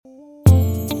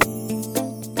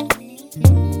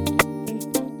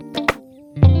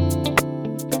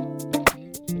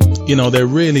There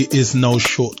really is no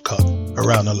shortcut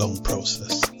around a long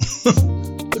process.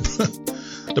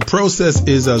 The process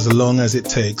is as long as it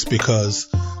takes because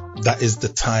that is the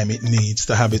time it needs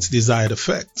to have its desired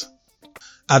effect.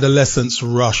 Adolescents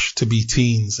rush to be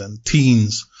teens, and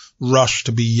teens rush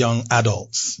to be young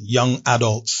adults. Young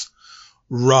adults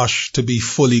rush to be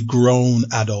fully grown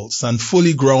adults, and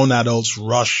fully grown adults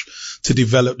rush to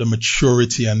develop the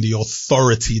maturity and the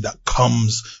authority that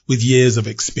comes with years of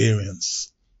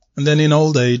experience. And then in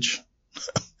old age,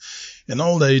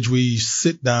 we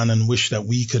sit down and wish that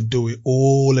we could do it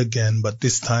all again, but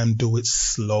this time do it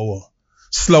slower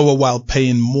while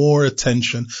paying more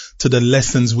attention to the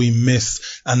lessons we missed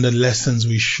and the lessons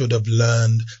we should have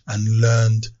learned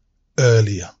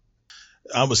earlier.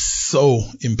 I was so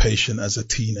impatient as a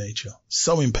teenager,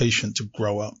 so impatient to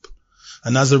grow up.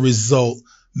 And as a result,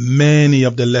 many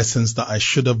of the lessons that I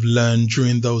should have learned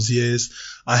during those years,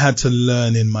 I had to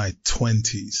learn in my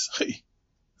 20s.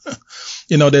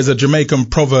 There's a Jamaican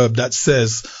proverb that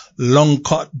says, long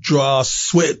cut draw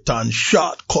sweat and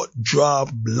short cut draw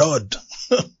blood.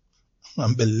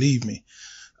 And believe me,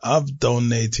 I've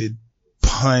donated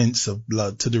pints of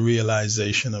blood to the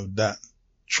realization of that.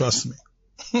 Trust me.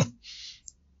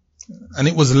 And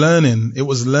it was learning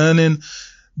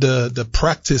the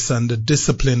practice and the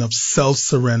discipline of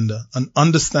self-surrender and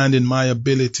understanding my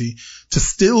ability to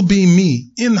still be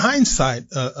me. In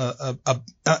hindsight, a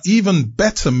even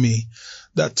better me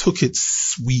that took its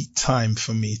sweet time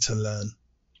for me to learn.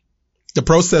 The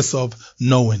process of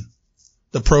knowing,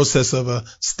 the process of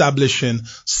establishing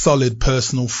solid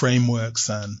personal frameworks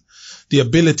and the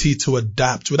ability to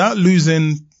adapt without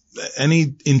losing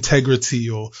any integrity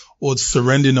or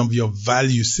surrendering of your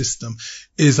value system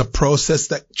is a process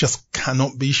that just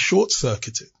cannot be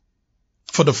short-circuited.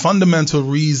 For the fundamental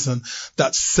reason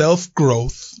that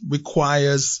self-growth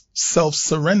requires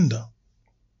self-surrender.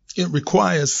 It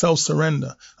requires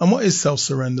self-surrender. And what is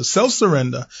self-surrender?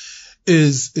 Self-surrender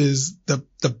is the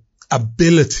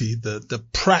ability, the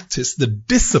practice, the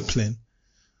discipline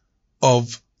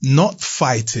of not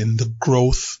fighting the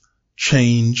growth,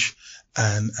 change,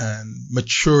 and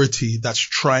maturity that's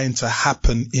trying to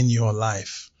happen in your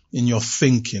life, in your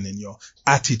thinking, in your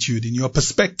attitude, in your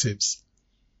perspectives.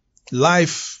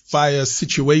 Life via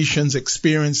situations,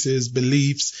 experiences,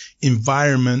 beliefs,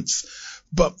 environments,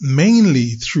 but mainly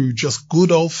through just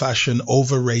good old-fashioned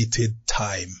overrated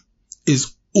time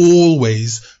is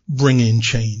always bringing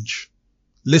change.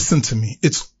 Listen to me.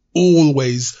 It's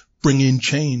always bringing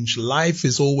change. Life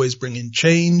is always bringing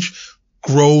change,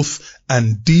 growth,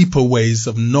 and deeper ways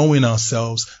of knowing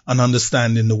ourselves and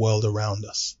understanding the world around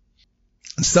us.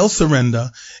 And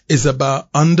self-surrender is about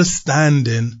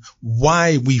understanding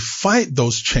why we fight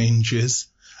those changes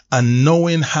and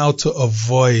knowing how to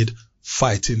avoid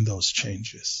fighting those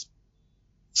changes.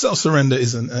 Self-surrender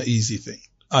isn't an easy thing.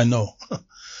 I know.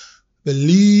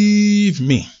 Believe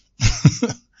me.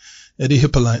 Eddie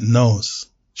Hippolyte knows.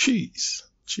 Jeez.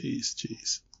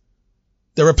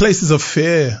 There are places of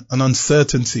fear and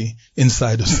uncertainty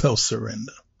inside of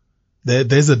self-surrender.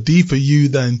 There's a deeper you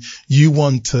than you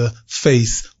want to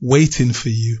face waiting for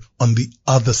you on the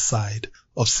other side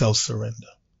of self-surrender.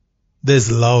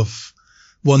 There's love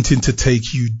wanting to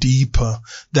take you deeper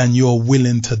than you're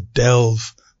willing to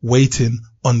delve, waiting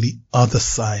on the other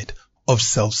side of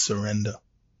self-surrender.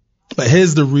 But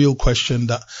here's the real question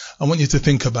that I want you to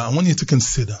think about. I want you to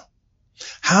consider.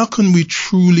 How can we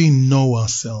truly know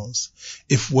ourselves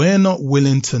if we're not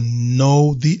willing to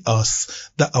know the us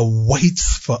that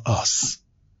awaits for us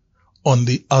on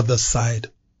the other side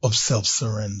of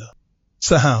self-surrender?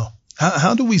 So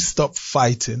how do we stop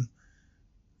fighting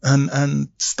and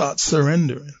start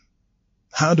surrendering?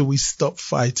 How do we stop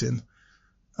fighting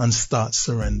and start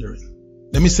surrendering?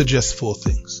 Let me suggest 4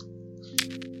 things.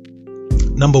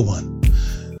 Number 1.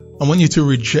 I want you to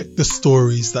reject the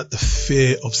stories that the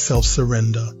fear of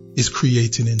self-surrender is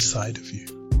creating inside of you.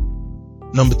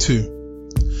 Number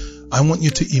 2, I want you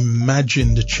to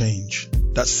imagine the change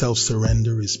that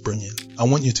self-surrender is bringing. I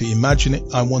want you to imagine it.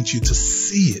 I want you to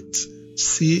see it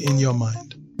in your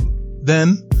mind.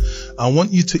 Then I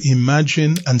want you to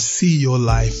imagine and see your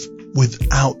life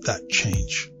without that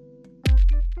change.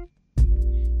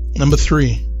 Number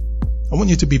 3, I want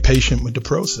you to be patient with the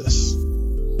process.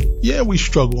 Yeah, we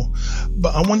struggle,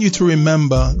 but I want you to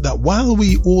remember that while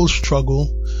we all struggle,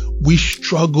 we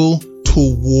struggle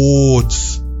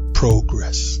towards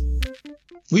progress.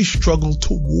 We struggle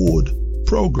toward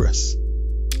progress.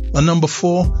 And number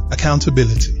 4,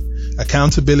 accountability.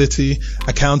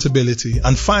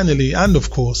 And finally, and of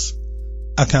course,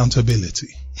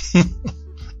 accountability.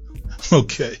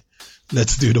 Okay,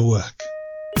 let's do the work.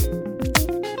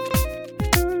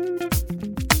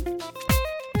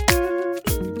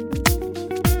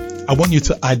 I want you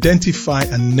to identify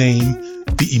and name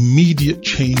the immediate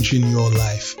change in your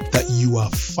life that you are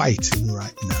fighting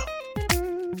right now.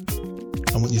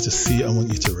 I want you to see it. I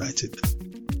want you to write it.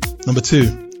 Number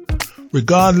 2,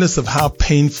 regardless of how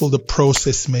painful the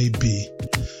process may be,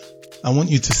 I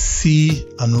want you to see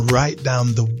and write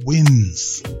down the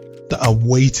wins that are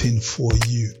waiting for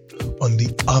you on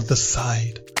the other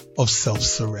side of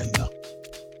self-surrender.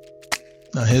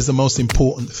 Now, here's the most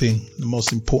important thing, the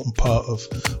most important part of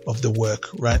the work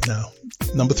right now.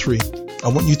 Number 3, I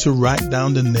want you to write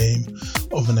down the name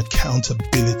of an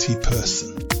accountability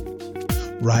person.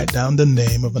 Write down the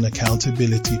name of an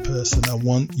accountability person. I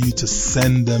want you to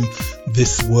send them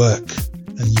this work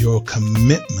and your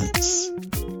commitments.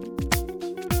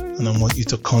 And I want you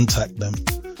to contact them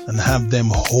and have them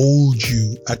hold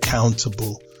you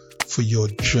accountable for your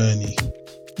journey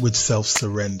with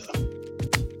self-surrender.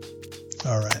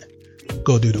 All right,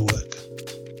 go do the work.